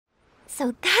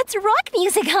So that's rock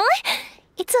music, huh?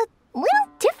 It's a little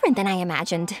different than I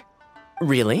imagined.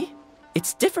 Really?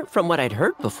 It's different from what I'd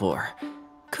heard before.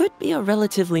 Could be a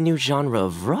relatively new genre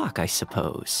of rock, I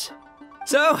suppose.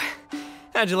 So,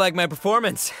 how'd you like my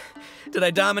performance? Did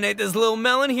I dominate this little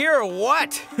melon here or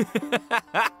what?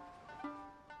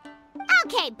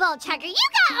 Okay, Bullchugger, you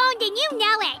got owned and you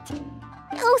know it!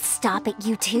 Oh, stop it,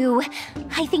 you two.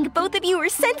 I think both of you are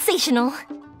sensational.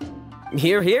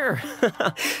 Hear, hear.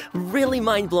 Really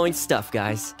mind-blowing stuff,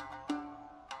 guys.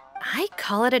 I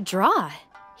call it a draw.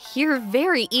 You're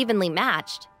very evenly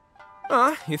matched.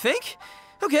 You think?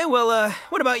 Okay, well,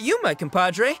 what about you, my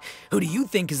compadre? Who do you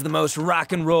think is the most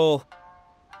rock and roll?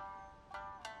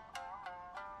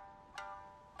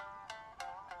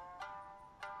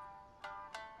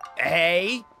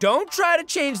 Hey, don't try to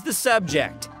change the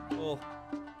subject.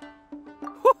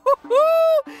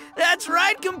 That's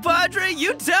right, compadre,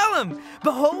 you tell him.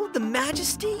 Behold the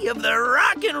majesty of the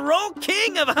rock and roll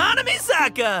king of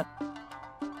Hanamisaka.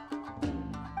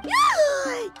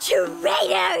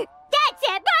 Traitor! That's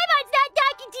it! Paimon's not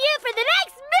talking to you for the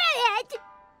next minute!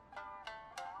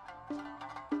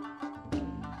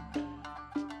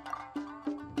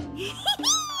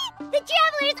 The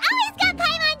Traveler's always got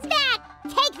Paimon's back!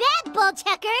 Take that,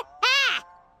 Bullchucker! Ha!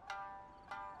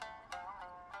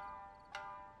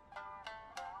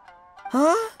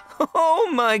 Huh? Oh,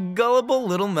 my gullible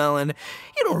little melon.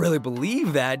 You don't really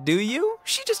believe that, do you?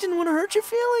 She just didn't want to hurt your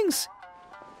feelings.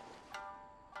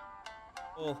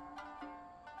 Oh.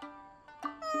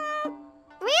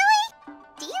 Really?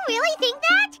 Do you really think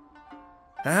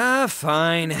that?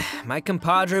 Fine. My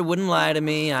compadre wouldn't lie to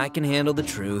me. I can handle the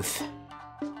truth.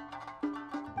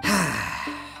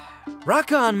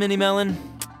 Rock on, Mini Melon.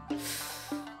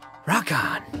 Rock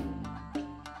on.